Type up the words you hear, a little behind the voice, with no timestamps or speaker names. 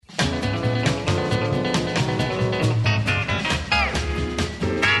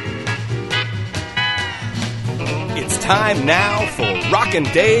time now for Rockin'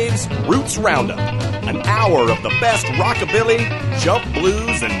 Dave's Roots Roundup, an hour of the best rockabilly, jump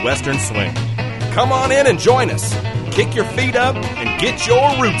blues, and western swing. Come on in and join us. Kick your feet up and get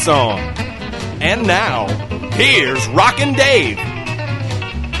your roots on. And now, here's Rockin' Dave.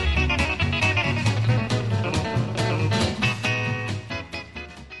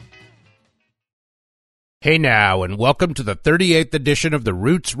 Hey now, and welcome to the 38th edition of the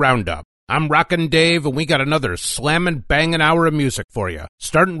Roots Roundup. I'm Rockin' Dave, and we got another slammin' bangin' hour of music for you,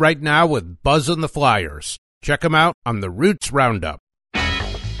 starting right now with Buzzin' the Flyers. Check them out on the Roots Roundup.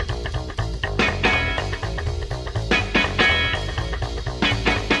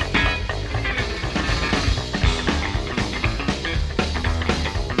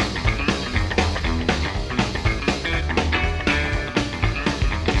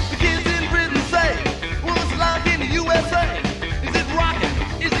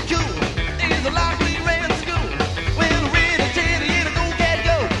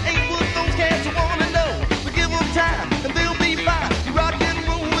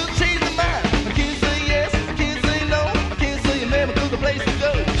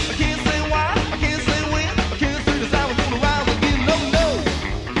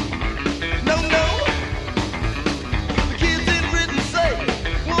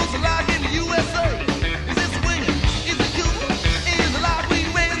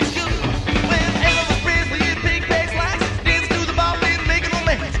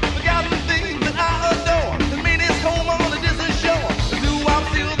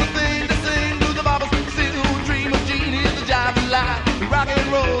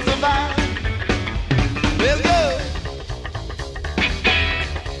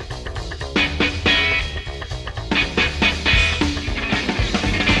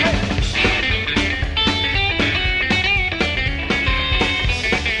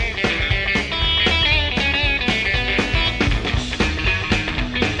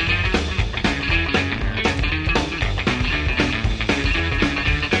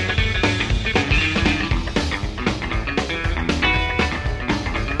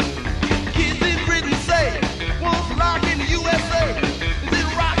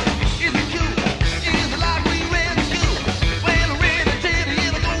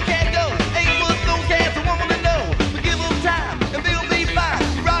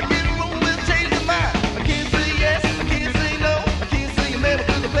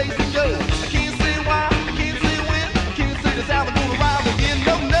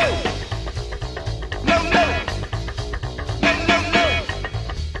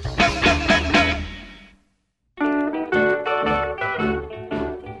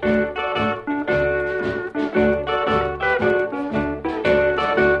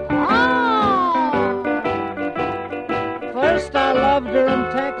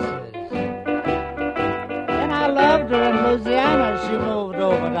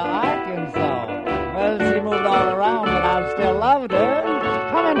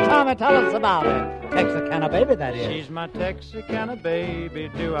 She's my Texarkana baby,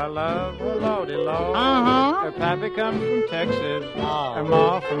 do I love her, Lordy Lord? Her pappy comes from Texas, her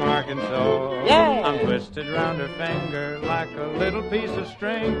ma from Arkansas. Yeah. I'm twisted round her finger like a little piece of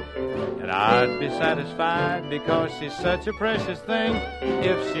string, and I'd be satisfied because she's such a precious thing.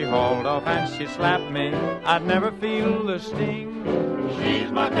 If she hauled off and she slapped me, I'd never feel the sting.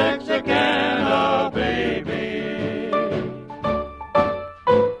 She's my Texarkana baby.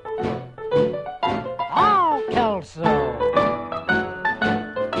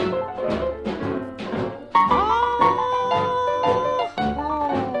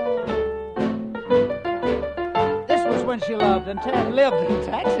 Lived in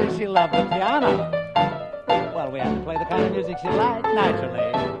Texas, she loved the piano. Well, we had to play the kind of music she liked,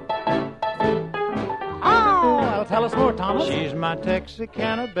 naturally. Oh, well, tell us more, Thomas. She's my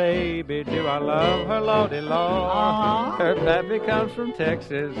Texarkana baby, do I love her, Lordy Lord? Her pappy comes from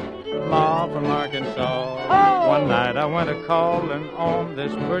Texas, ma from Arkansas. Oh. One night I went a-calling on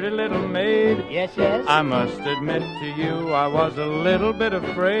this pretty little maid. Yes, yes. I must admit to you I was a little bit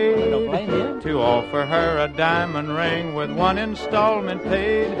afraid. Don't blame you. To offer her a diamond ring with one installment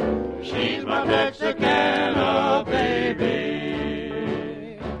paid. She's my Texarkana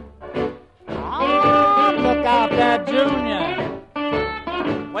baby. Oh, look out there, Junior.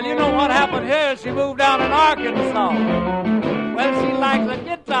 Well, you know what happened here? She moved down in Arkansas. Well, she likes a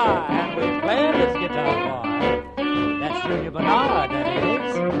guitar, and we're playing this guitar for her. That's Junior Bernard, that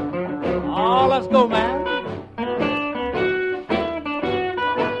is. Oh, let's go, man.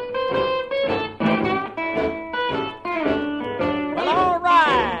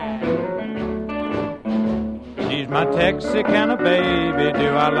 my Texicana baby. Do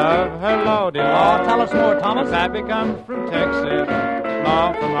I love her, Lordy, Lord? Tell us more, Thomas. Pappy comes from Texas,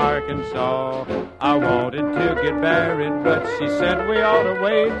 Ma from Arkansas. I wanted to get married, but she said we ought to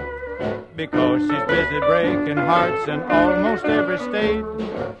wait, because she's busy breaking hearts in almost every state.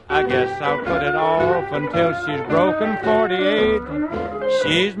 I guess I'll put it off until she's broken 48.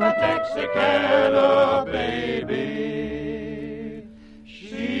 She's my Texicana baby.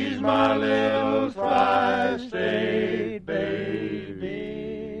 She's my little tri-state baby.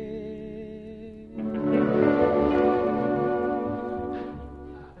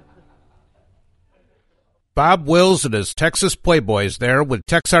 Bob Wills and his Texas Playboys there with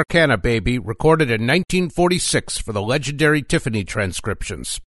Texarkana Baby, recorded in 1946 for the legendary Tiffany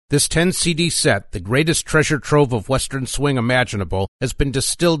transcriptions. This 10-CD set, the greatest treasure trove of Western swing imaginable, has been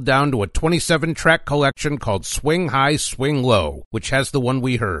distilled down to a 27-track collection called Swing High, Swing Low, which has the one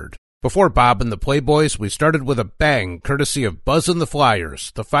we heard. Before Bob and the Playboys, we started with a bang, courtesy of Buzz and the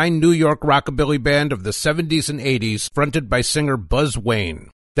Flyers, the fine New York rockabilly band of the 70s and 80s, fronted by singer Buzz Wayne.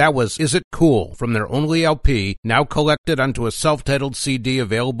 That was Is It Cool from their only LP, now collected onto a self-titled CD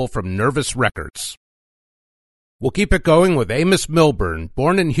available from Nervous Records. We'll keep it going with Amos Milburn,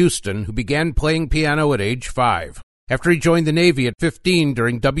 born in Houston, who began playing piano at age 5. After he joined the Navy at 15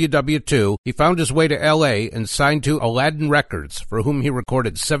 during WW2, he found his way to L.A. and signed to Aladdin Records, for whom he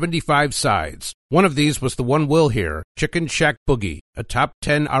recorded 75 sides. One of these was the one we'll hear, Chicken Shack Boogie, a top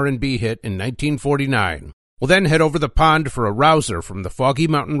 10 R&B hit in 1949. We'll then head over the pond for a rouser from the Foggy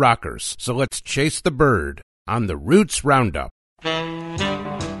Mountain Rockers, so let's chase the bird on the Roots Roundup.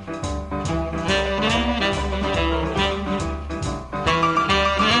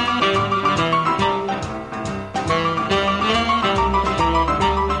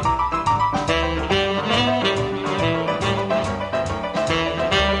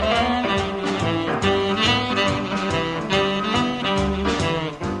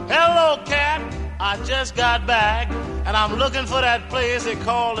 Got back, and I'm looking for that place they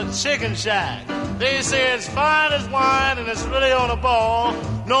call the Chicken Shack. They say it's fine as wine and it's really on a ball.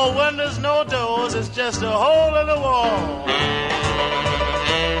 No windows, no doors, it's just a hole in the wall.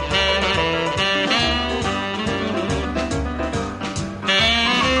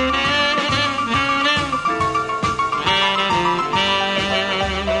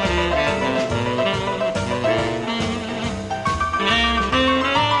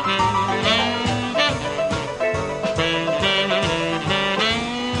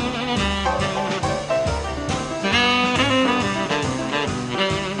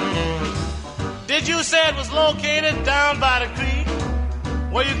 You said was located down by the creek,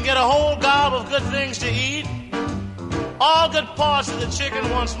 where you can get a whole gob of good things to eat. All good parts of the chicken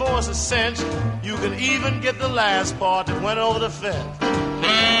once more is a cinch. You can even get the last part that went over the fence.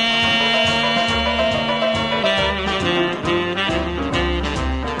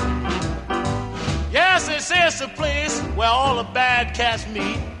 Yes, they say it's the place where all the bad cats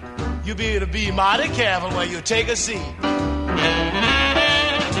meet. You better be mighty careful where you take a seat.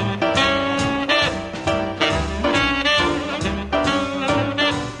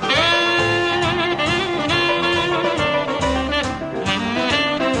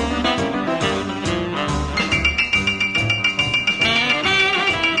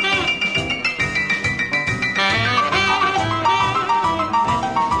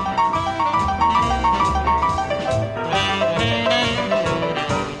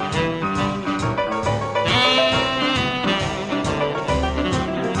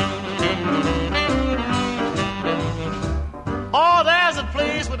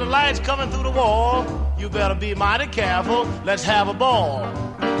 Coming through the wall, you better be mighty careful. Let's have a ball.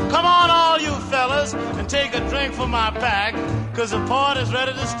 Come on, all you fellas, and take a drink from my pack, 'cause the party's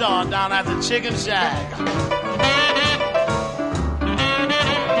ready to start down at the Chicken Shack.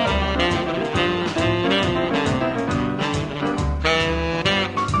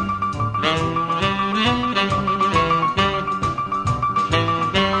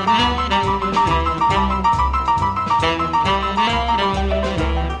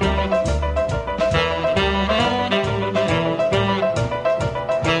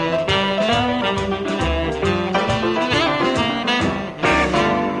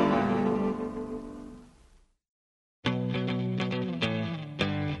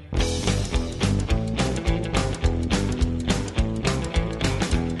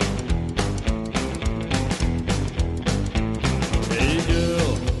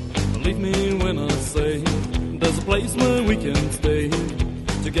 Place where we can stay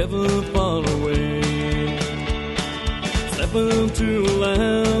together far away. Step into a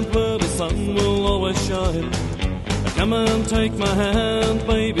land where the sun will always shine. Come and take my hand,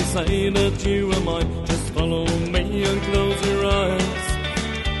 baby, say that you are mine. Just follow me me and close your eyes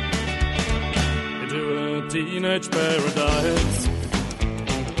into a teenage paradise.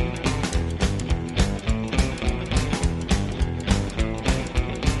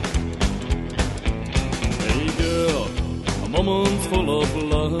 Hey girl, a moment's full of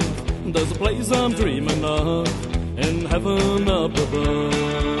love. There's a place I'm dreaming of in heaven up above.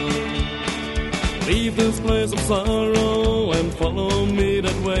 Leave this place of sorrow and follow me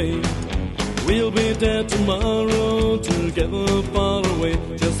that way. We'll be there tomorrow, together far away.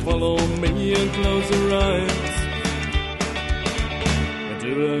 Just follow me and close your eyes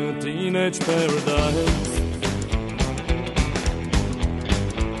into a teenage paradise.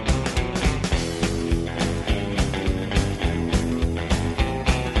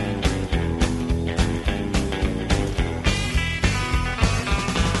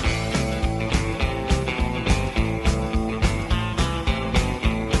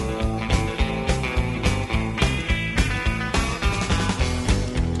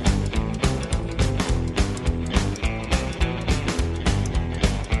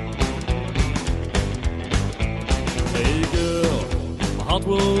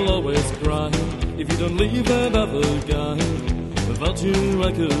 Will always cry if you don't leave that other guy. Without you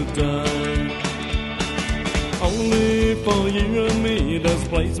I could die. Only for you and me there's a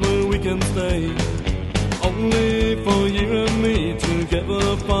place where we can stay. Only for you and me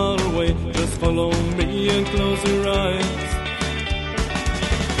together far away. Just follow me and close your eyes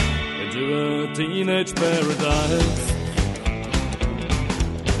into a teenage paradise.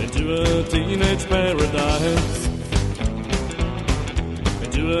 Into a teenage paradise.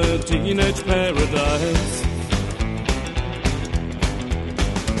 To a teenage paradise.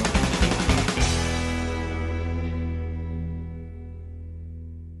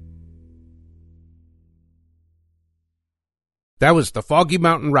 That was the Foggy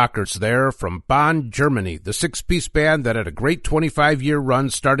Mountain Rockers there from Bonn, Germany, the six-piece band that had a great 25-year run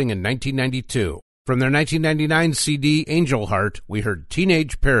starting in 1992. From their 1999 CD, Angel Heart, we heard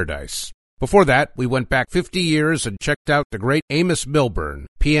Teenage Paradise. Before that, we went back 50 years and checked out the great Amos Milburn,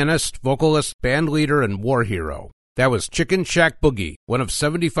 pianist, vocalist, band leader, and war hero. That was Chicken Shack Boogie, one of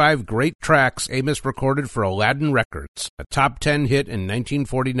 75 great tracks Amos recorded for Aladdin Records, a top 10 hit in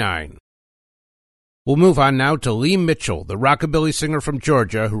 1949. We'll move on now to Lee Mitchell, the rockabilly singer from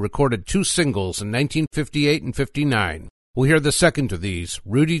Georgia who recorded two singles in 1958 and 59. We'll hear the second of these,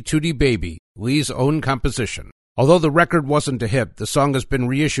 Rudy Tooty Baby, Lee's own composition. Although the record wasn't a hit, the song has been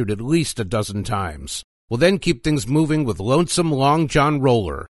reissued at least a dozen times. We'll then keep things moving with Lonesome Long John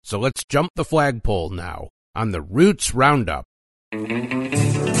Roller, so let's jump the flagpole now on the Roots Roundup.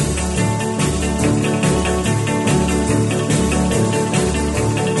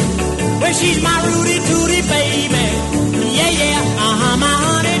 Well, she's my Rudy Tooty baby, yeah, yeah, my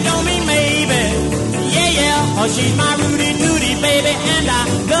honey don't mean maybe, yeah, yeah, oh, she's my Rudy Tooty baby, and I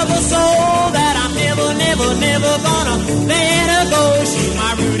love her so that I'm never gonna let her go. She's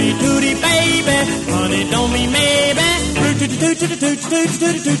my Rudy Tooty baby, honey don't mean maybe.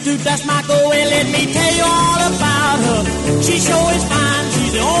 That's my go. Well, let me tell you all about her. She sure is fine.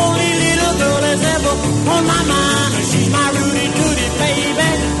 She's the only little girl that's ever on my mind. She's my Rudy Tooty baby,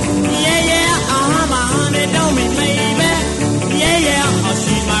 yeah, yeah, my honey don't mean maybe, yeah, yeah, oh,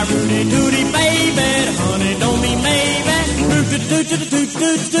 she's my Rudy Tooty baby, honey don't mean maybe.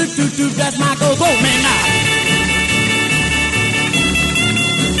 That's my go, man now.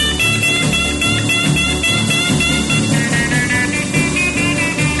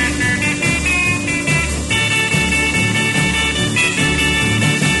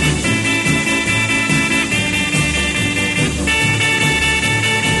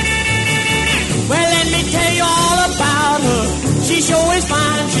 She sure is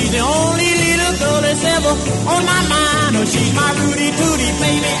fine. She's the only little girl that's ever on my mind. Oh, she's my Rudy Tooty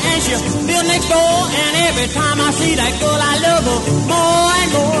baby, and she lives next door. And every time I see that girl, I love her more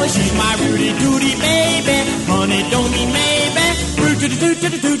and more. She's my Rudy Tooty baby, honey don't mean maybe.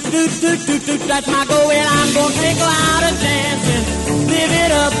 That's my go. Well, I'm gonna take her out a dancing, live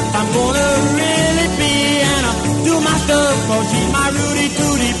it up. I'm gonna really be and do my stuff. Oh, she's my Rudy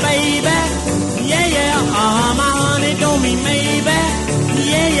Tooty baby, yeah, yeah, my honey don't mean maybe,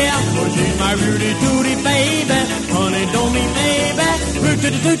 yeah, yeah, oh, she's my Rudy Tooty baby, honey don't mean maybe.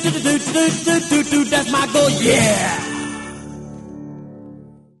 That's my go, yeah.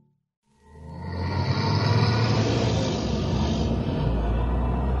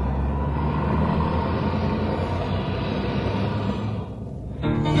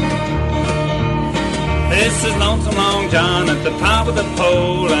 This is Lonesome Long John at the top of the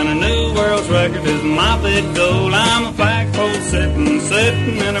pole, and a new world's record is my big goal. I'm a flagpole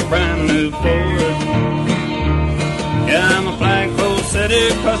sitting in a brand new Ford. city,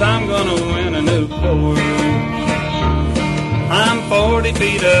 'cause I'm gonna win a new Ford. I'm 40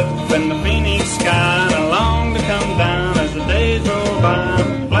 feet up in the Phoenix sky, and I long to come down as the days roll by.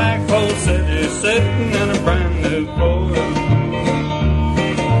 Flagpole City, sitting in a brand new Ford.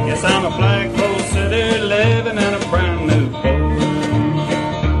 Yes, I'm a Flagpole City, living in a brand new Ford.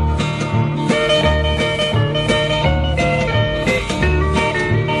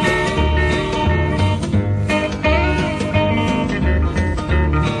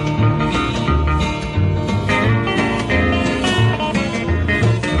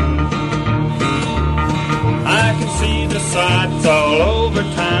 Sights all over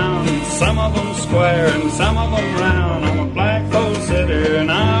town, some of them square and some of them round. I'm a Flagpole City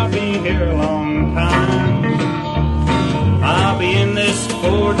and I'll be here a long time. I'll be in this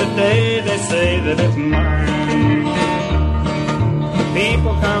Ford today, they say that it's mine.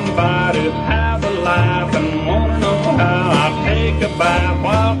 People come by to have a laugh and wanna know how I'll take a bath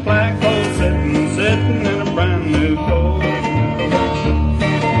while Flagpole sitting in a brand new Ford.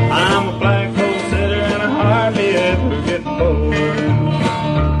 I'm a Flagpole City and I hardly ever get bored.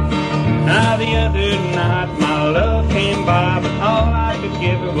 Now the other night my love came by, but all I could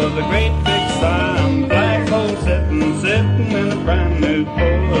give her was a great big sigh. I'm Flagpole sitting in a brand new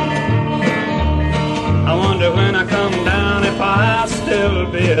Ford. I wonder when I come down if I'll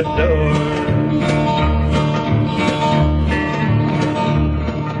still be adored.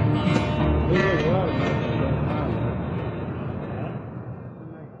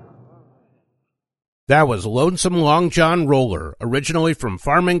 That was Lonesome Long John Roller, originally from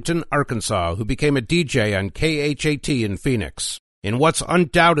Farmington, Arkansas, who became a DJ on KHAT in Phoenix. In what's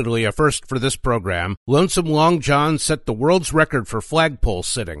undoubtedly a first for this program, Lonesome Long John set the world's record for flagpole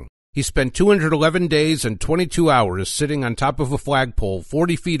sitting. He spent 211 days and 22 hours sitting on top of a flagpole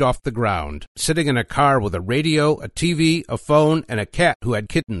 40 feet off the ground, sitting in a car with a radio, a TV, a phone, and a cat who had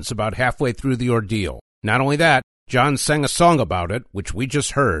kittens about halfway through the ordeal. Not only that, John sang a song about it, which we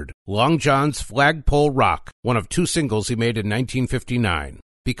just heard, Long John's Flagpole Rock, one of 2 singles he made in 1959.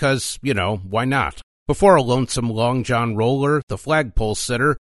 Because, why not? Before a Lonesome Long John Roller, the flagpole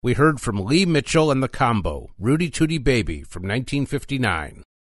sitter, we heard from Lee Mitchell and the Combo, Rudy Tooty Baby, from 1959.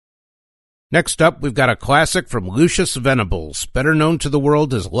 Next up, we've got a classic from Lucius Venables, better known to the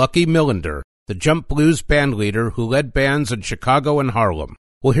world as Lucky Millinder, the jump blues band leader who led bands in Chicago and Harlem.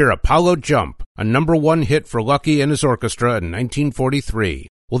 We'll hear Apollo Jump, a #1 hit for Lucky and his orchestra in 1943.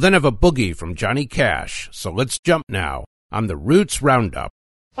 We'll then have a boogie from Johnny Cash, so let's jump now on the Roots Roundup.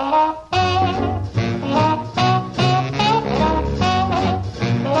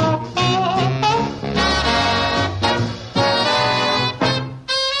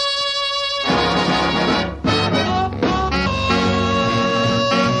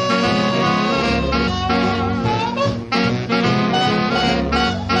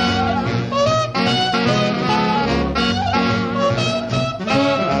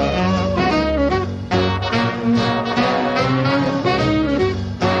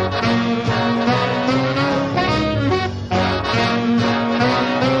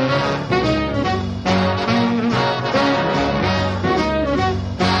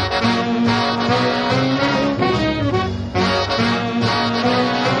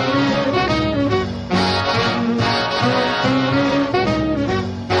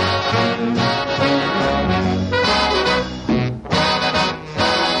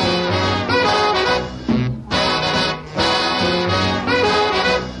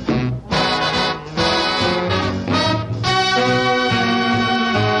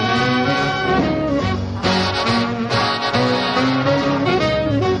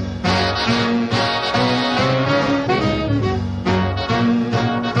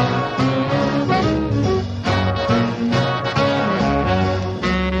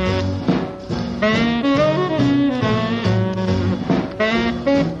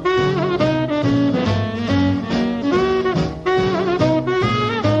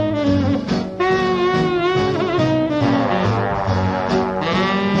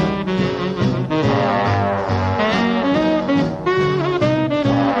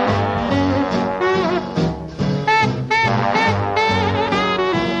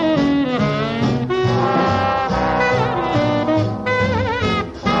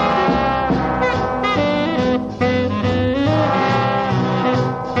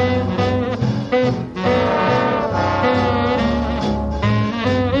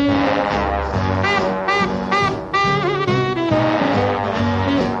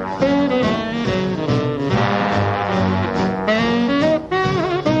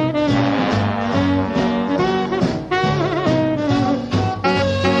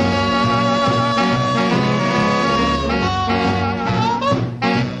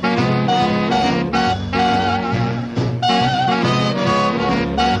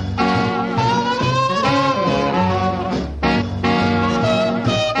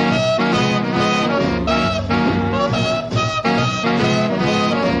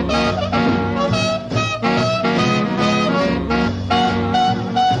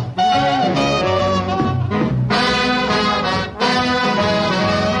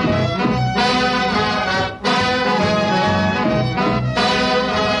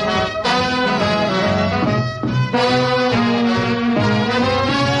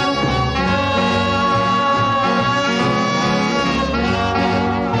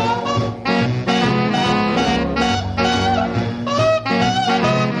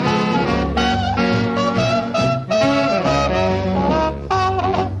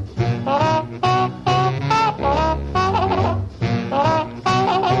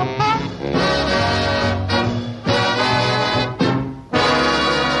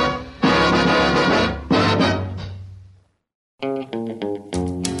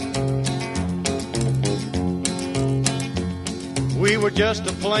 were just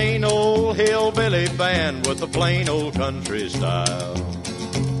a plain old hillbilly band with a plain old country style.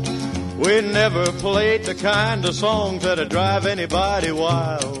 We never played the kind of songs that'd drive anybody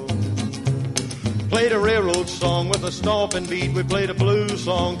wild. Played a railroad song with a stomping beat. We played a blues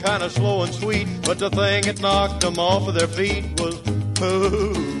song, kind of slow and sweet. But the thing that knocked them off of their feet was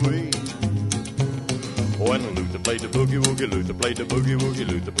hooey. When Luther played the boogie woogie, Luther played the boogie woogie,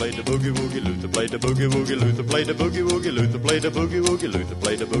 Luther played the boogie woogie, Luther played the boogie woogie, Luther played the boogie woogie, Luther played the boogie woogie, Luther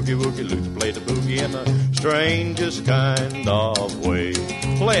played the boogie woogie, Luther played the boogie in the strangest kind of way.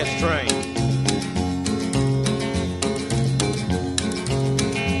 Play it strange.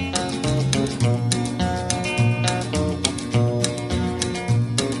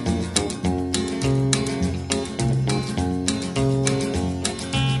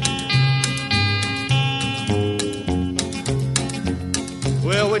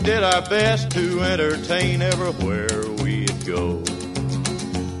 Did our best to entertain everywhere we'd go.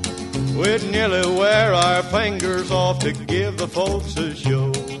 We'd nearly wear our fingers off to give the folks a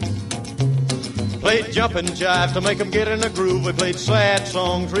show. Played jumping jive to make them get in a groove. We played sad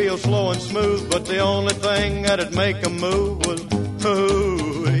songs real slow and smooth, but the only thing that'd make them move was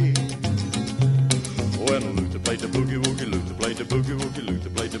hooey. When Luther played the boogie woogie, Luther played the boogie woogie, Luther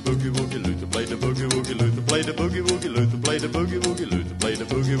played the boogie woogie, Luther played the boogie woogie, Luther played the boogie woogie, Luther played the boogie woogie, Luther played the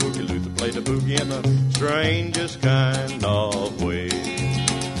boogie woogie, Luther played the boogie in the strangest kind of way.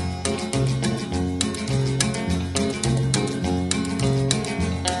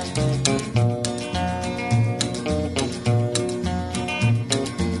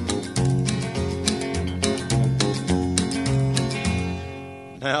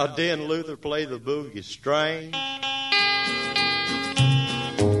 Now didn't Luther play the boogie strange?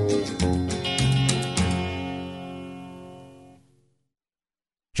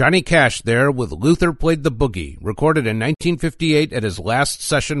 Johnny Cash there with Luther Played the Boogie, recorded in 1958 at his last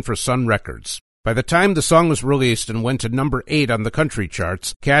session for Sun Records. By the time the song was released and went to number 8 on the country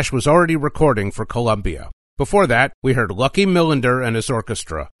charts, Cash was already recording for Columbia. Before that, we heard Lucky Millinder and his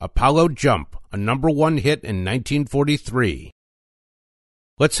orchestra, Apollo Jump, a number 1 hit in 1943.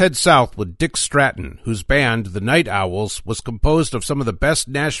 Let's head south with Dick Stratton, whose band, the Night Owls, was composed of some of the best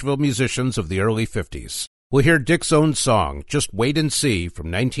Nashville musicians of the early 50s. We'll hear Dick's own song, Just Wait and See, from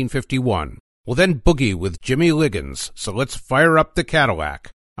 1951. We'll then boogie with Jimmy Liggins, so let's fire up the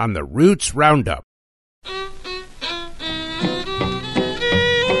Cadillac on the Roots Roundup.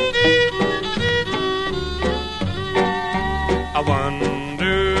 I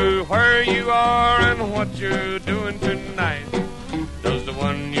wonder where you are and what you're doing tonight. Does the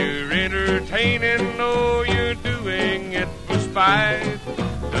one you're entertaining know you're doing it for spite?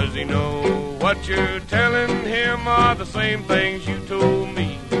 Does he know what you're telling him are the same things you told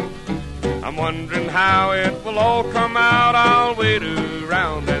me? I'm wondering how it will all come out. I'll wait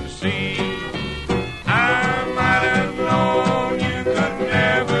around and see. I might have known you could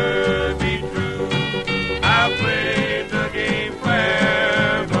never be true. I played the game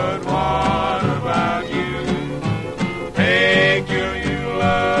fair, but what about you? Take your new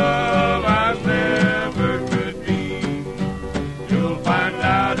love as never could be. You'll find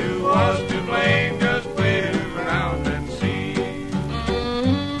out who was to blame. Just wait around and see.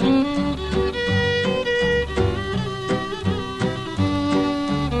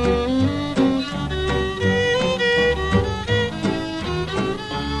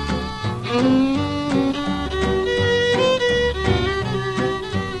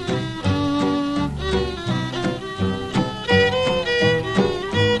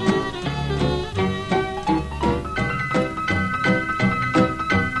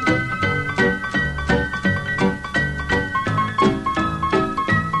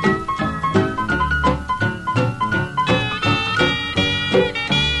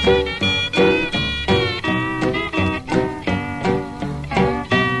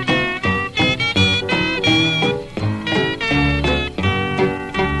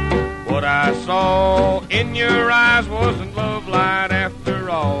 In your eyes wasn't love light after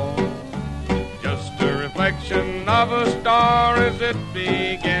all, just a reflection of a star as it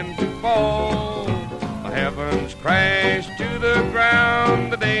began to fall. The heavens crashed to the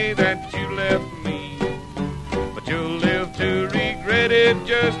ground the day that you left me, but you'll live to regret it.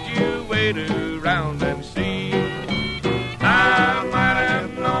 Just you wait around and see. I might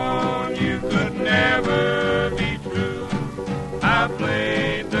have known you could never be true. I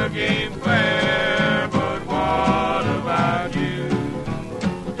played the game fair, but what about you?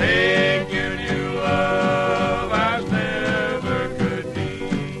 Take your new love as never could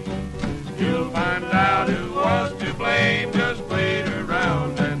be. You'll find out who was to blame. Just wait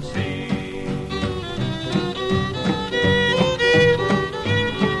around and see.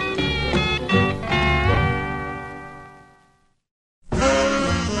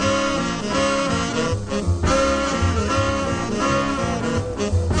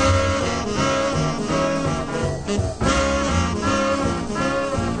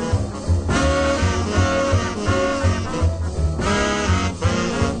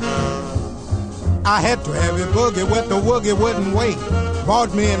 I had to have a boogie with the woogie wouldn't wait.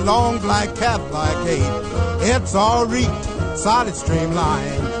 Bought me a long black Cadillac 8. It's all reeked, solid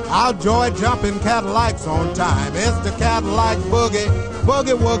streamline. I'll joy jumping Cadillacs on time. It's the Cadillac boogie,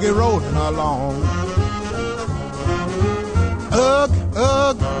 boogie woogie rolling along. Ugh,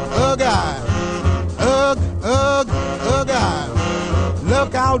 ugh, ugh, ugh, ugh, ugh.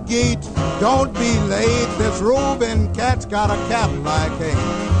 Look out, Geet, don't be late. This roving cat's got a Cadillac 8.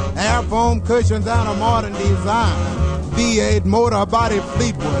 Air foam cushions and a modern design. V8 motor body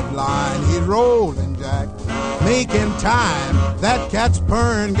Fleetwood line. He's rolling, Jack, making time. That cat's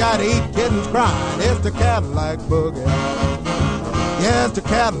purring, got 8 kittens crying. It's the Cadillac boogie. Yeah, it's the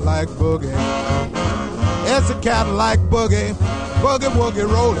Cadillac boogie. It's the Cadillac boogie. Boogie woogie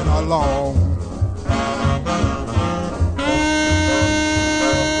rolling along.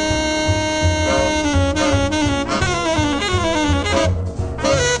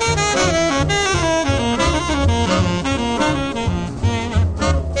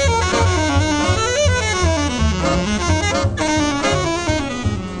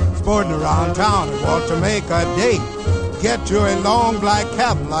 Sporting around town and want to make a date. Get you a long black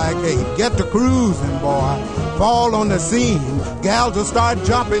Cadillac 8. Get to cruising, boy. Fall on the scene. Gals will start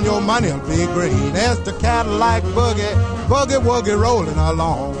jumping, your money'll be green. There's the Cadillac boogie, boogie woogie rolling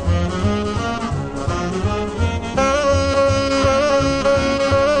along.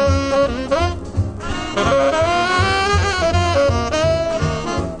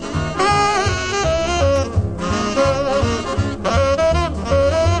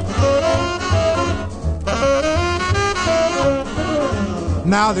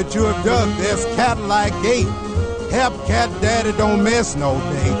 Now that you have dug this Cadillac gate, help Cat Daddy don't miss no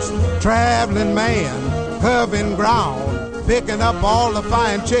dates. Traveling man, curving ground, picking up all the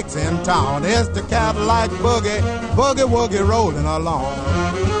fine chicks in town. It's the Cadillac boogie, boogie woogie rolling along.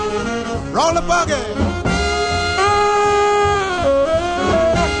 Roll the boogie!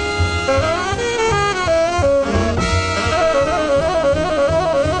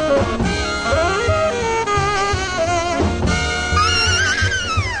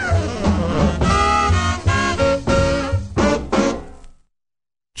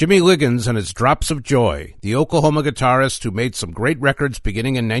 Jimmy Liggins and his Drops of Joy, the Oklahoma guitarist who made some great records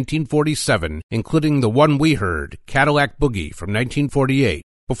beginning in 1947, including the one we heard, Cadillac Boogie from 1948.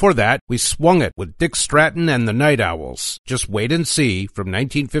 Before that, we swung it with Dick Stratton and the Night Owls, Just Wait and See from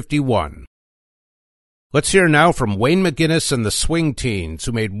 1951. Let's hear now from Wayne McGinnis and the Swing Teens,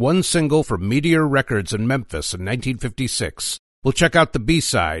 who made one single for Meteor Records in Memphis in 1956. We'll check out the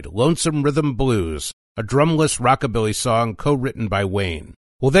B-side, Lonesome Rhythm Blues, a drumless rockabilly song co-written by Wayne.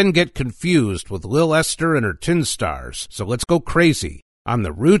 We'll then get confused with Lil Esther and her Tin Stars, so let's go crazy on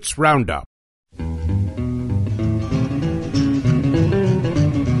the Roots Roundup. Well,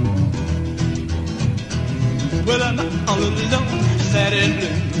 I'm all alone, sad and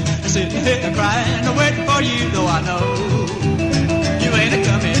blue, sitting here crying, waiting for you, though I know you ain't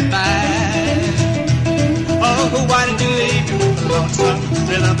coming back. Oh, why did you leave me with a lonesome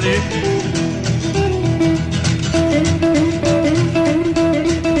rhythm blue?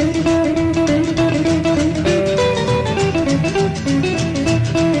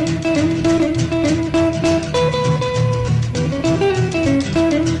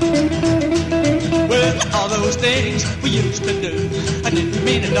 Things we used to do, I didn't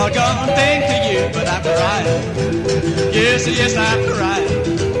mean a doggone thing to you, but I'm crying. Yes, yes, I'm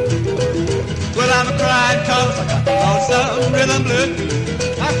crying. Well, I'm crying 'cause I got the lonesome rhythm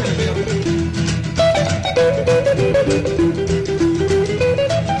blues. I can feel it.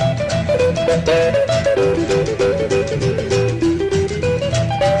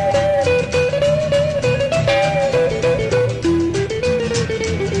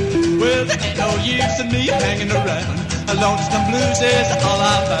 Well, there ain't no use in me hanging around. A lonesome blues is all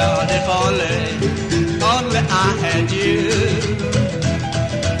I found. If only I had you.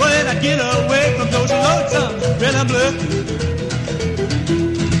 When I get away from those lonesome rhythm blues.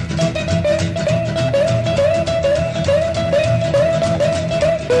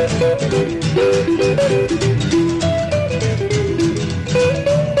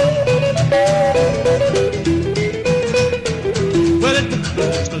 Well,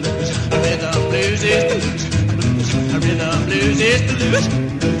 it's the blues, a rhythm blues is the blues, a rhythm blues is the blues,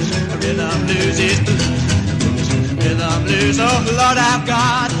 a rhythm blues is the blues, rhythm blues. Oh Lord, I've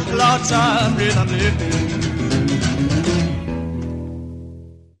got lots of rhythm blues.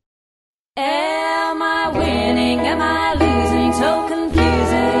 Am I winning? Am I losing? So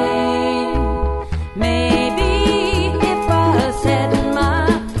confusing. Maybe if I said my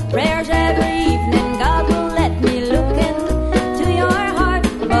prayers every evening, God will let me look into your heart.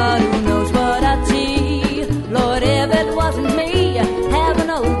 But who knows what I'd see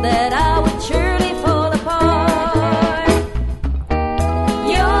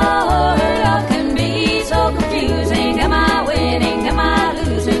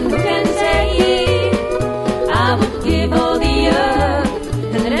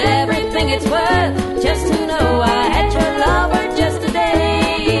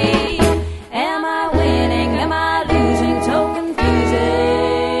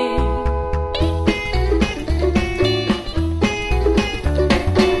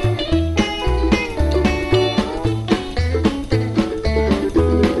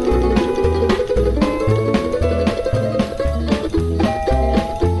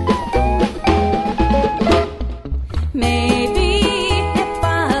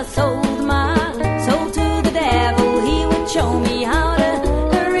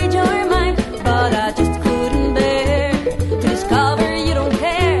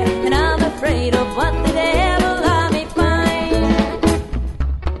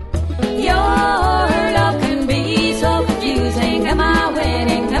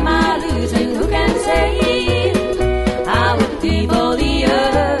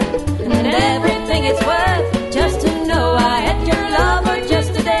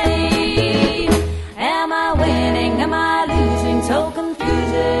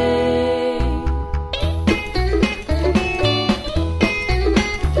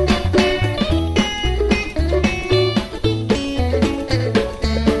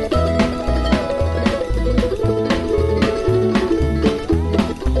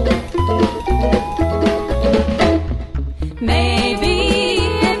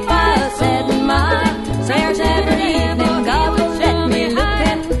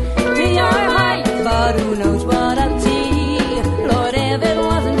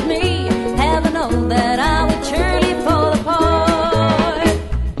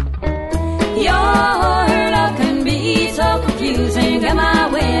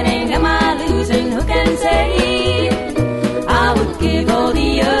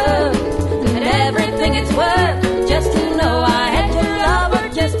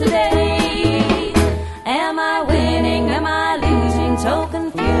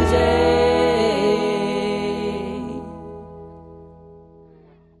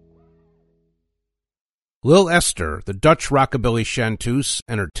Lil Esther, the Dutch rockabilly chanteuse,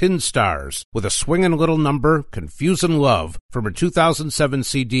 and her Tin Stars, with a swingin' little number, Confusin' Love, from her 2007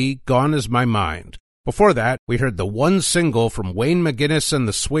 CD, Gone Is My Mind. Before that, we heard the one single from Wayne McGinnis and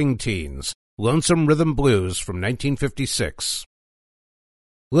the Swing Teens, Lonesome Rhythm Blues, from 1956.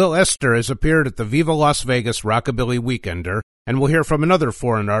 Lil Esther has appeared at the Viva Las Vegas Rockabilly Weekender, and we'll hear from another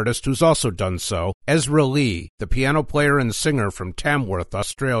foreign artist who's also done so, Ezra Lee, the piano player and singer from Tamworth,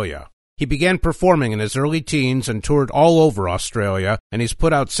 Australia. He began performing in his early teens and toured all over Australia, and he's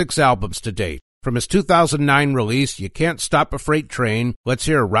put out 6 albums to date. From his 2009 release, You Can't Stop a Freight Train, let's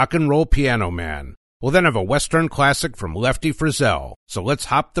hear Rock and Roll Piano Man. We'll then have a Western classic from Lefty Frizzell, so let's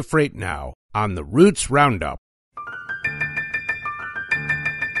hop the freight now on the Roots Roundup.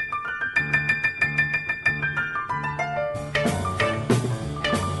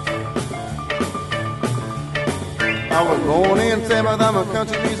 I was born in Sabbath, I'm a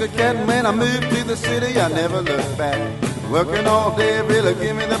country music cat, and when I moved to the city, I never looked back. Working all day really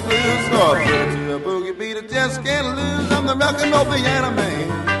give me the blues, so I put it to a boogie beat, I just can't lose. I'm the rock and roll piano man.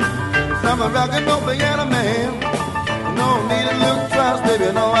 I'm the rock and roll piano man. No need to look twice,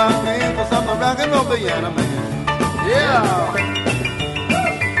 baby, no I can't, 'cause I'm the rock and roll piano man. Yeah.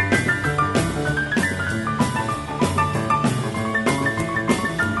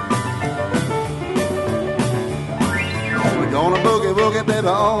 Gonna boogie, boogie, baby,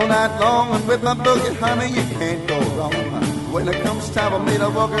 all night long. And with my boogie, honey, you can't go wrong. When it comes time for me to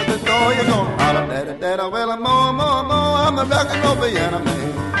walk out the door, you're gonna holler, daddy, daddy, well, I'm more, more, more. I'm the rock and roll piano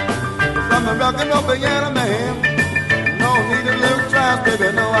man. I'm the rock and roll piano man. No need to look twice,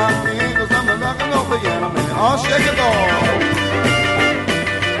 baby, no, I can't, 'cause I'm the rock and roll piano man. I'll shake it all.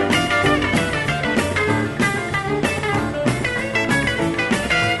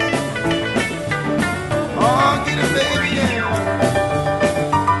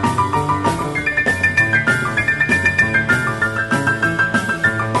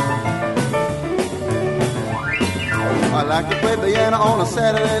 I like to play piano on a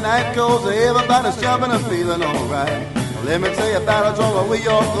Saturday night, 'cause everybody's jumping and feeling alright. Let me tell you about a joint where we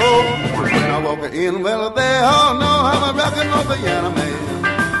all go. When I walk in, well, they all know I'm a rock and roll piano man.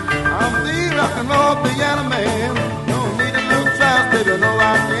 I'm the rock and roll piano man. Don't need to look twice, baby, no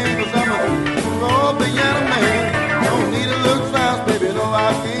I can't, 'cause I'm a roll piano man. Don't need to look twice, baby, no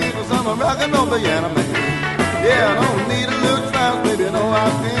I can't, 'cause I'm a rock and roll piano man. Yeah, I don't need to look twice, baby, no I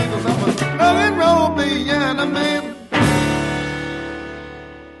can't, 'cause I'm a rock and roll piano man.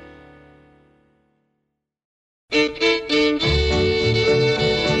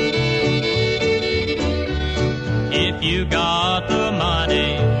 If you got the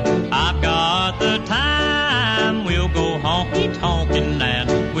money, I've got the time. We'll go honky-tonkin'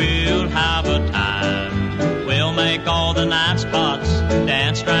 and we'll have a time. We'll make all the night spots,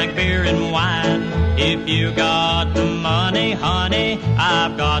 dance, drink beer and wine. If you got the money, honey,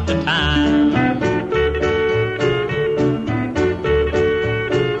 I've got the time.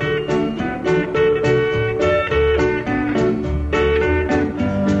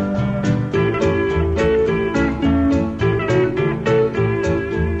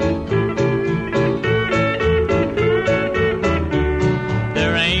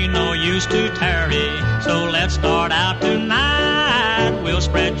 Start out tonight. We'll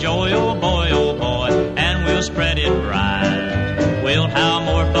spread joy, oh boy, and we'll spread it right. We'll have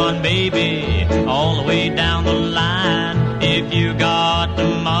more fun, baby, all the way down the line. If you got the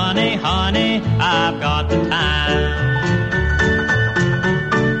money, honey, I've got the time.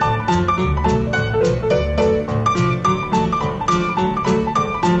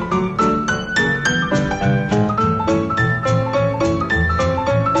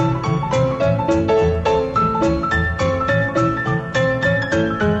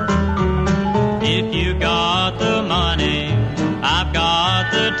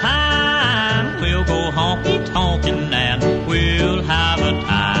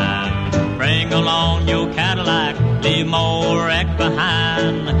 More wreck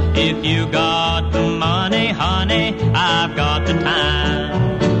behind. If you got the money, honey, I've got the time.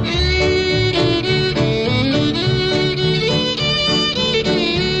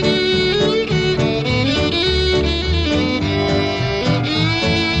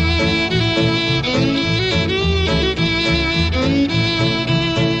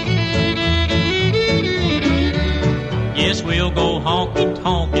 Yes, we'll go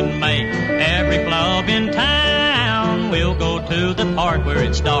honky-tonk and make every club in town. We'll go to the park where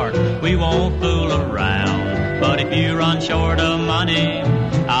it's dark, we won't fool around. But if you run short of money,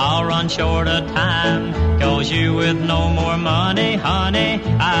 I'll run short of time. 'Cause you with no more money, honey,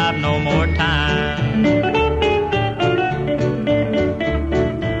 I've no more time.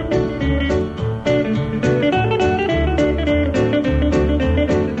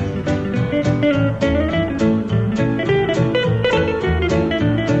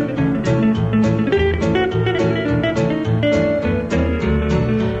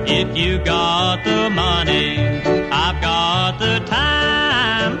 money, I've got the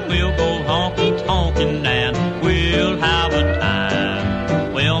time. We'll go honky-tonkin' and we'll have a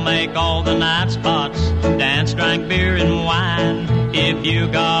time. We'll make all the night spots, dance, drink beer and wine. If you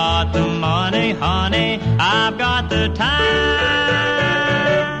got the money, honey, I've got the time.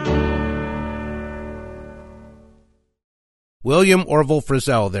 William Orville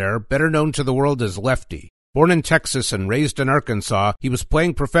Frisell there, better known to the world as Lefty. Born in Texas and raised in Arkansas, he was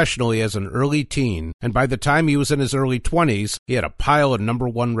playing professionally as an early teen, and by the time he was in his early 20s, he had a pile of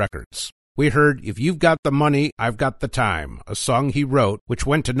 #1 records. We heard If You've Got the Money, I've Got the Time, a song he wrote, which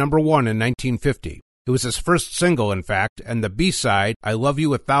went to #1 in 1950. It was his first single, in fact, and the B-side, I Love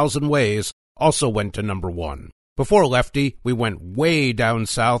You a Thousand Ways, also went to #1. Before Lefty, we went way down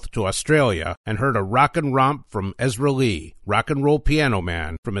south to Australia and heard a rockin' romp from Ezra Lee, Rock and Roll Piano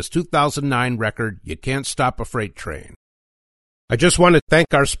Man, from his 2009 record, You Can't Stop a Freight Train. I just want to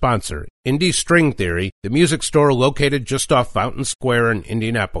thank our sponsor, Indie String Theory, the music store located just off Fountain Square in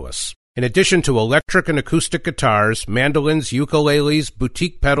Indianapolis. In addition to electric and acoustic guitars, mandolins, ukuleles,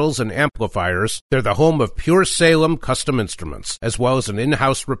 boutique pedals, and amplifiers, they're the home of Pure Salem Custom Instruments, as well as an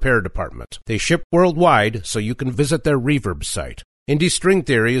in-house repair department. They ship worldwide, so you can visit their Reverb site. Indie String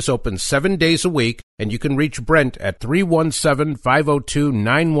Theory is open 7 days a week, and you can reach Brent at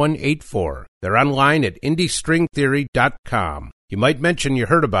 317-502-9184. They're online at indiestringtheory.com. You might mention you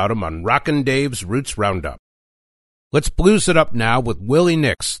heard about them on Rockin' Dave's Roots Roundup. Let's blues it up now with Willie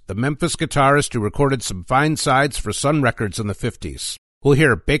Nix, the Memphis guitarist who recorded some fine sides for Sun Records in the 50s. We'll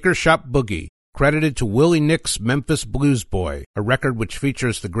hear Baker Shop Boogie, credited to Willie Nix' Memphis Blues Boy, a record which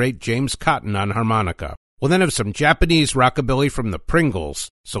features the great James Cotton on harmonica. We'll then have some Japanese rockabilly from the Pringles,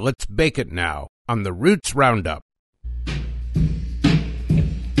 so let's bake it now on the Roots Roundup.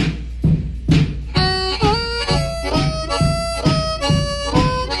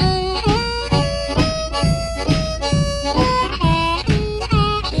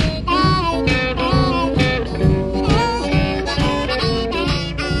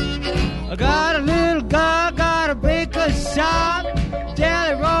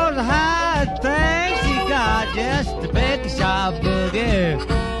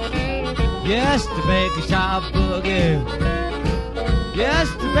 Yes, the baker shop boogie. Yes,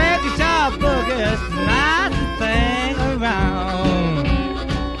 the baker shop boogie is the nicest thing around.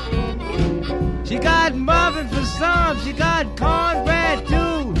 She got muffins for some, she got cornbread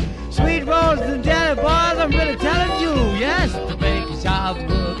too. Sweet rolls and jelly balls, I'm really telling you. Yes, the baker shop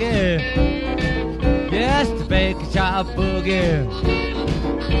boogie. Yes, the baker shop boogie.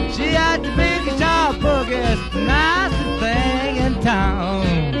 She got the baker shop boogie, it's the nicest thing in town.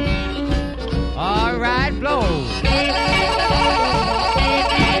 All right, blow.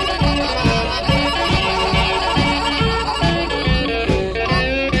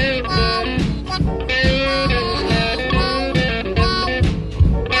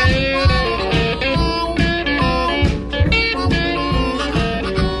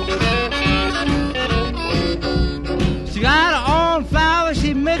 She got her own flour,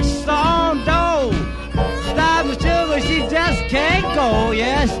 she mixes her own dough. Stop with sugar, she just can't go.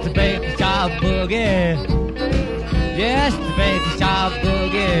 Yes, the baker shop boogie. Yes, the baker shop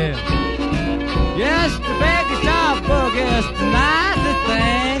boogie. Yes, the baker shop boogie is the nicest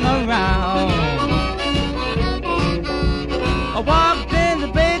thing around. I walked in, the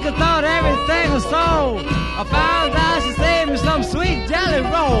baker thought everything was sold. I found out she saved me some sweet jelly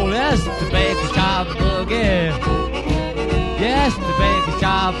roll. Yes, the baker shop boogie. Yes, the baker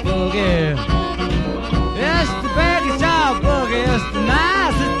shop boogie. Yes, the baker shop boogie is the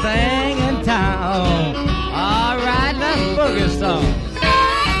nicest thing in town. All right, let's boogie some.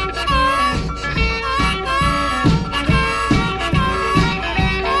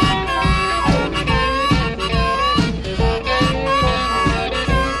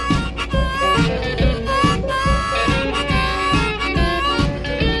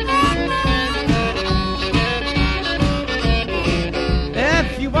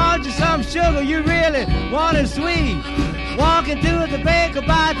 Sugar, you really want it sweet. Walking to the baker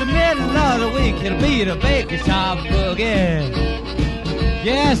by the middle of the week. It'll be the baker shop boogie.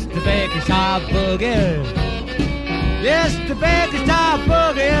 Yes, the baker shop boogie. Yes, the baker shop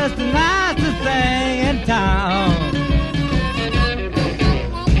boogie is the nicest thing in town.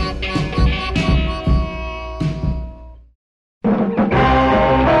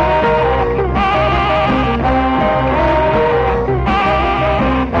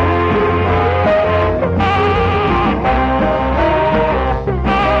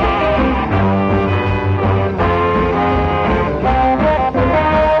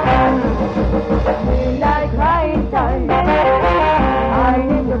 Like crying time, I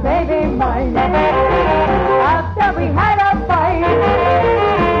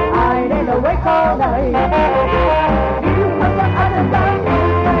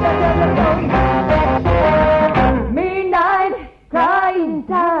crying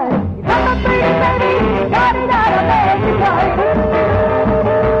time. You got my pretty baby, got it out of bed to cry.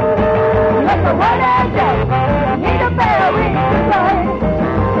 Like a white-eyed duck, need a pair of wings to fly.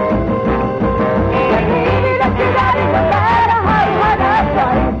 Baby, let you ride it, no matter how hard I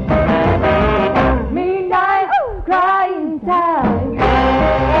try. Midnight, crying time.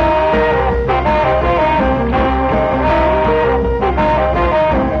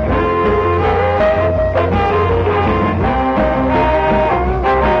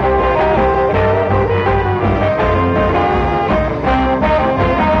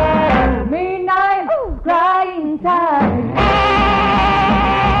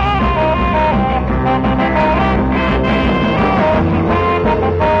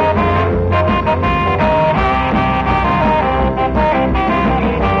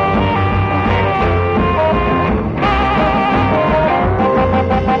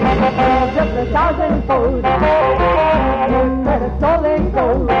 Thousandfold, instead of stolen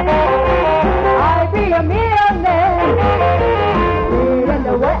gold, I'd be a millionaire, in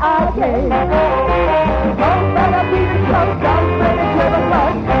the way I came. Don't better be the close, don't better give a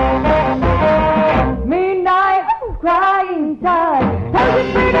fuss. Midnight, crying time, tell me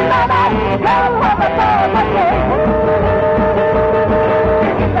pretty mama, tell her about my name.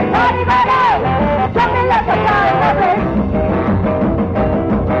 It's a naughty man, tell me like a guy in the rain.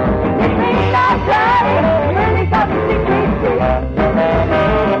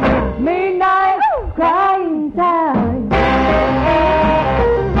 Midnight crying time.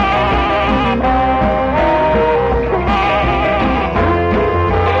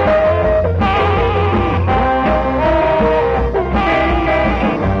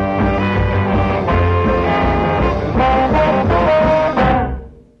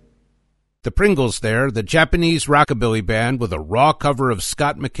 The Pringles there, the Japanese rockabilly band with a raw cover of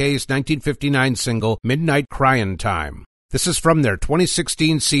Scott McKay's 1959 single, Midnight Cryin' Time. This is from their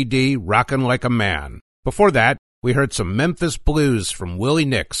 2016 CD, Rockin' Like a Man. Before that, we heard some Memphis blues from Willie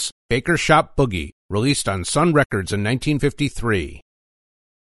Nix, Baker Shop Boogie, released on Sun Records in 1953.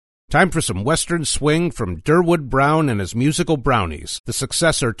 Time for some Western swing from Durwood Brown and his Musical Brownies, the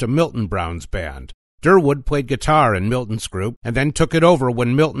successor to Milton Brown's band. Durwood played guitar in Milton's group and then took it over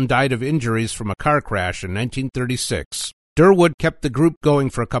when Milton died of injuries from a car crash in 1936. Durwood kept the group going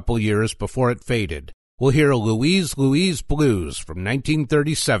for a couple years before it faded. We'll hear Louise Louise Blues from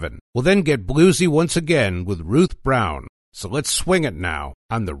 1937. We'll then get bluesy once again with Ruth Brown. So let's swing it now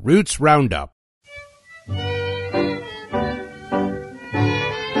on the Roots Roundup.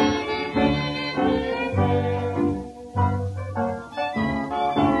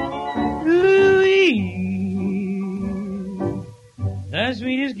 The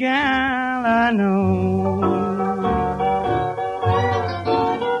sweetest gal I know,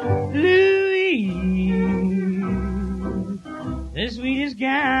 Louise, the sweetest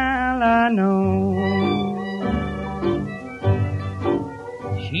gal I know.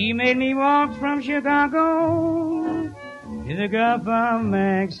 She made me walk from Chicago to the Gulf of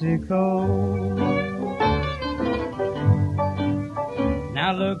Mexico.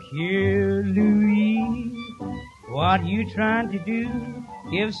 Now look here, Louise, what you trying to do?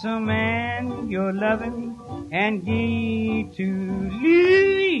 Give some man your loving and give to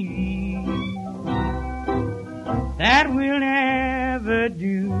Louise. That will never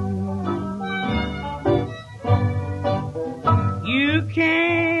do. You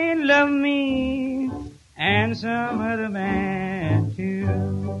can't love me and some other man too.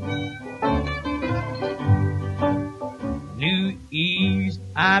 Louise,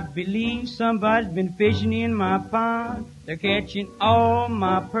 I believe somebody's been fishing in my pond. They're catching all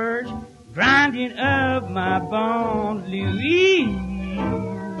my perch, grinding up my bones. Louise,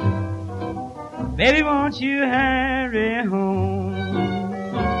 baby, won't you hurry home?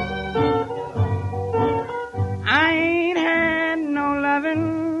 I ain't had no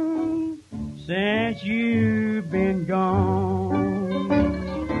loving since you've been gone.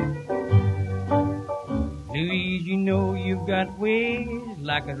 Louise, you know you've got ways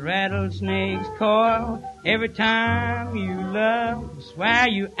like a rattlesnake's coil. Every time you love, swear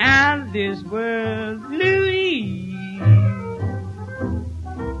you out of this world. Louise,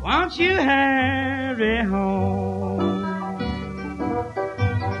 won't you hurry home?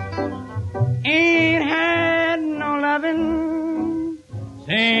 Ain't had no loving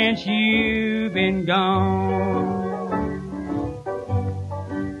since you've been gone.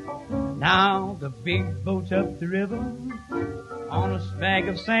 Now the big boat's up the river on a swag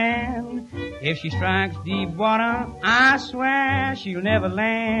of sand. If she strikes deep water, I swear she'll never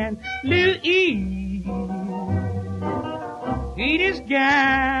land. Louise, sweetest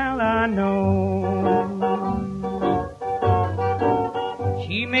gal I know.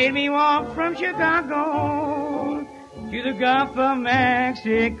 She made me walk from Chicago to the Gulf of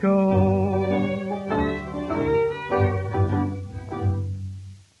Mexico.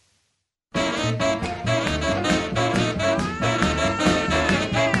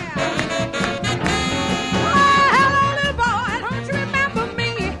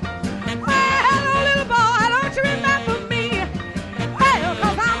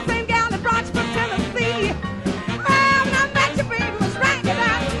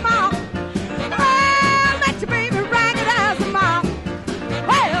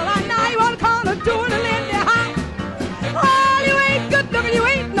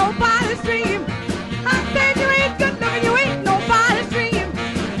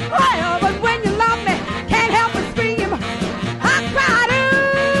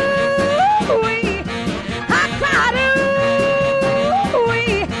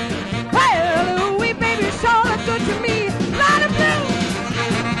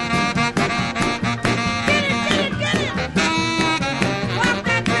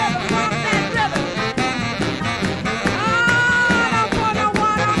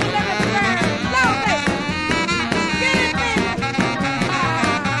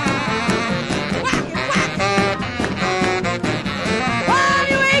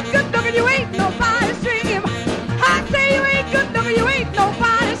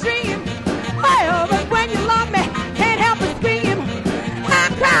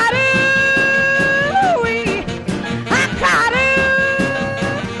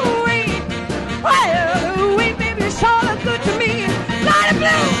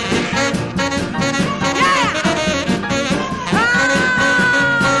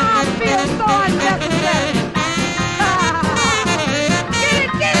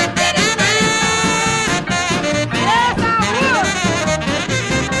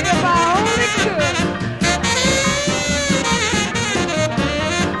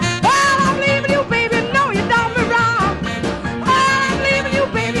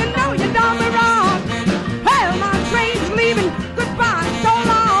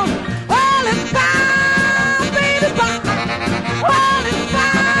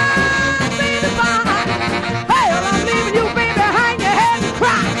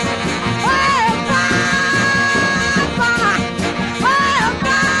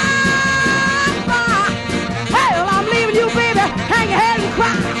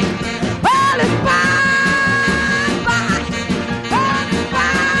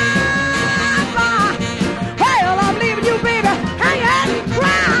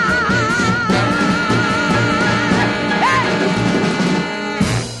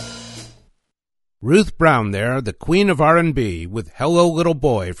 Ruth Brown there, the queen of R&B, with Hello Little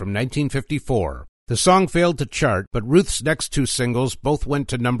Boy from 1954. The song failed to chart, but Ruth's next two singles both went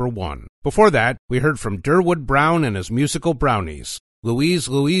to number 1. Before that, we heard from Durwood Brown and his musical Brownies, Louise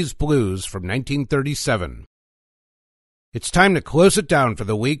Louise Blues from 1937. It's time to close it down for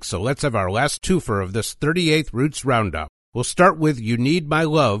the week, so let's have our last twofer of this 38th Roots Roundup. We'll start with You Need My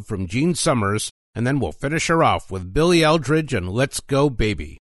Love from Gene Summers, and then we'll finish her off with Billy Eldridge and Let's Go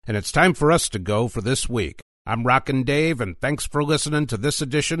Baby. And it's time for us to go for this week. I'm Rockin' Dave, and thanks for listening to this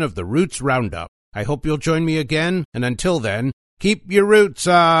edition of the Roots Roundup. I hope you'll join me again, and until then, keep your roots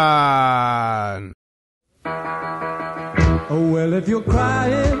on! Oh, well, if you're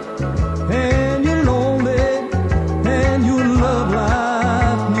crying and you're lonely and your love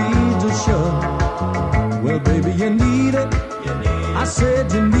life needs a shove, well, baby, you need it. I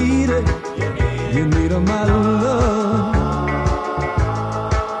said you need it. You need my love.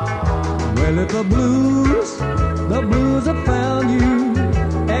 Well, if the blues have found you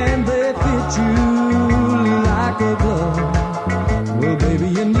and they fit you like a glove, well, baby,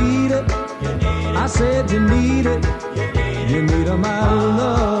 you need it. I said you need it. You need my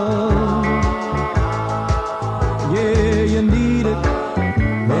love. Yeah, you need it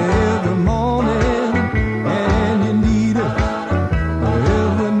every morning, and you need it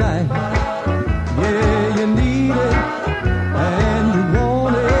every night. Yeah, you need it, and you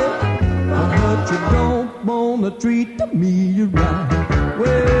want it, but you don't want to treat me right.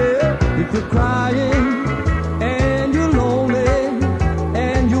 Well, if you're crying and you're lonely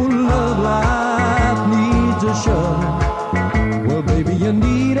and your love life needs a shove, well, baby, you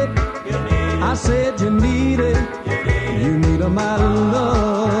need it. I said you need it. You need my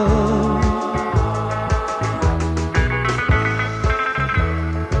love.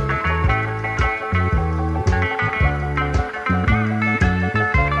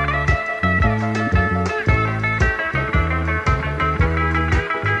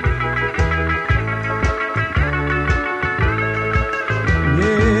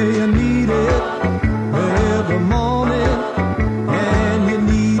 Yeah, you need it every morning, and you need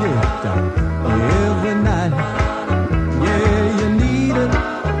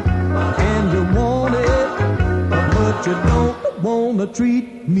gonna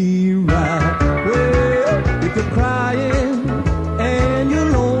treat me right. Well, if you're crying and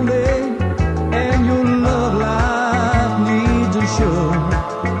you're lonely and your love life needs a show,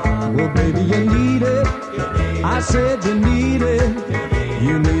 well, baby, you need it. I said you need it.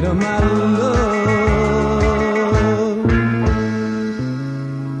 You need my love.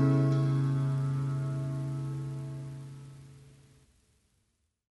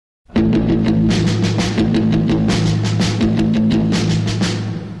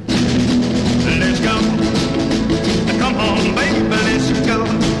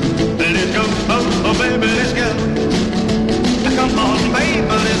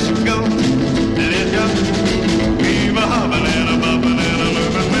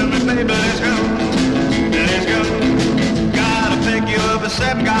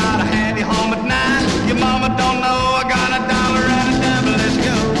 Gotta have you home at 9. Your mama don't know I got $1 and a dime, but let's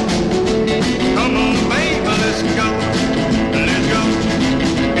go. Come on, baby, let's go. Let's go.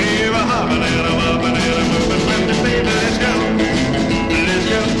 Give a hopping and a bopping and a moving with me, baby, let's go. Let's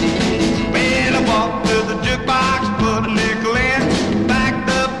go. When I walk to the jukebox, put a nickel in. Backed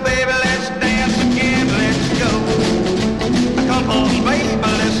up, baby, let's dance again. Let's go. Come on, baby,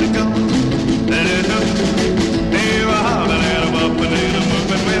 let's go. Let's go. Give a hopping and a bopping and a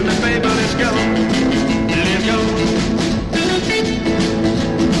baby, let's go. Let's go.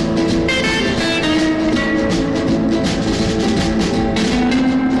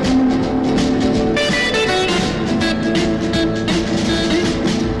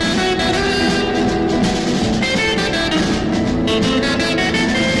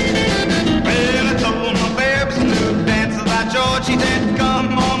 Well, I told my baby some new dances I George. She said,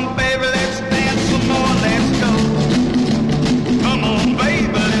 come on, baby, let's dance some more. Let's go. Come on,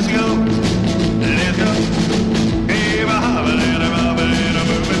 baby, let's go. Let's go. Hey, bobbin' and a bobbin' and a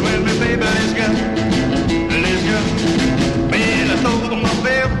movin' with me, baby, let's go. Let's go. Well, I told my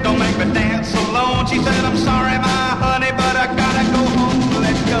baby, don't make me dance alone. She said, I'm sorry, my honey, but I gotta go home.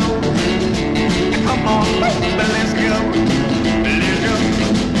 Let's go. Come on, baby, let's go. Let's go.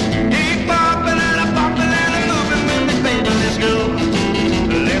 Keep bobbin' and a bobbin' and a movin' with me, baby, let's go.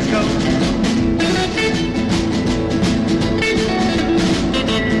 Let's go.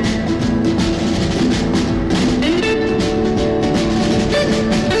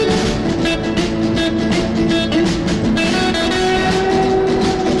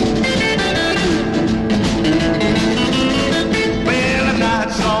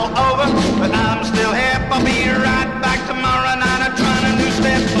 But I'm still hip, I'll be right back tomorrow night. I'm trying a new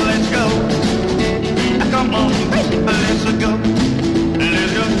step, let's go. Come on, baby, let's go.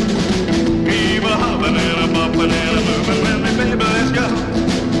 Let's go. Keep a hopping and a bopping and a moving with me, baby, let's go.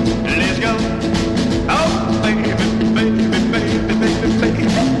 Let's go. Oh, baby, baby, baby, baby, baby, baby, baby,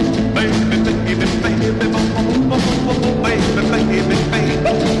 baby, baby,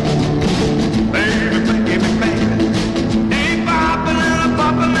 baby, baby, keep bopping and a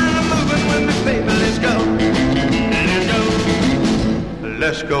bopping and a moving with me, baby, let's go. Let's go.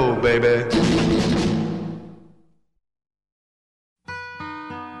 Let's go, baby.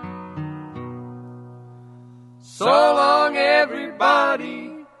 So long,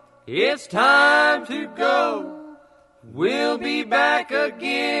 everybody, it's time to go. We'll be back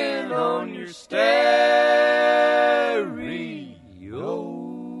again on your stereo.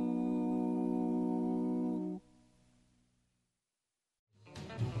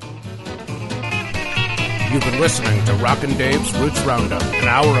 You've been listening to Rockin' Dave's Roots Roundup, an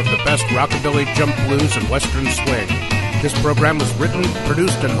hour of the best rockabilly, jump blues, and western swing. This program was written,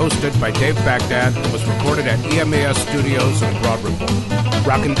 produced, and hosted by Dave Baghdad and was recorded at EMAS Studios in Broad Ripple.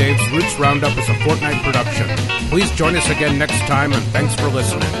 Rockin' Dave's Roots Roundup is a fortnight production. Please join us again next time, and thanks for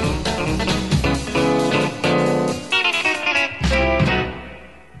listening.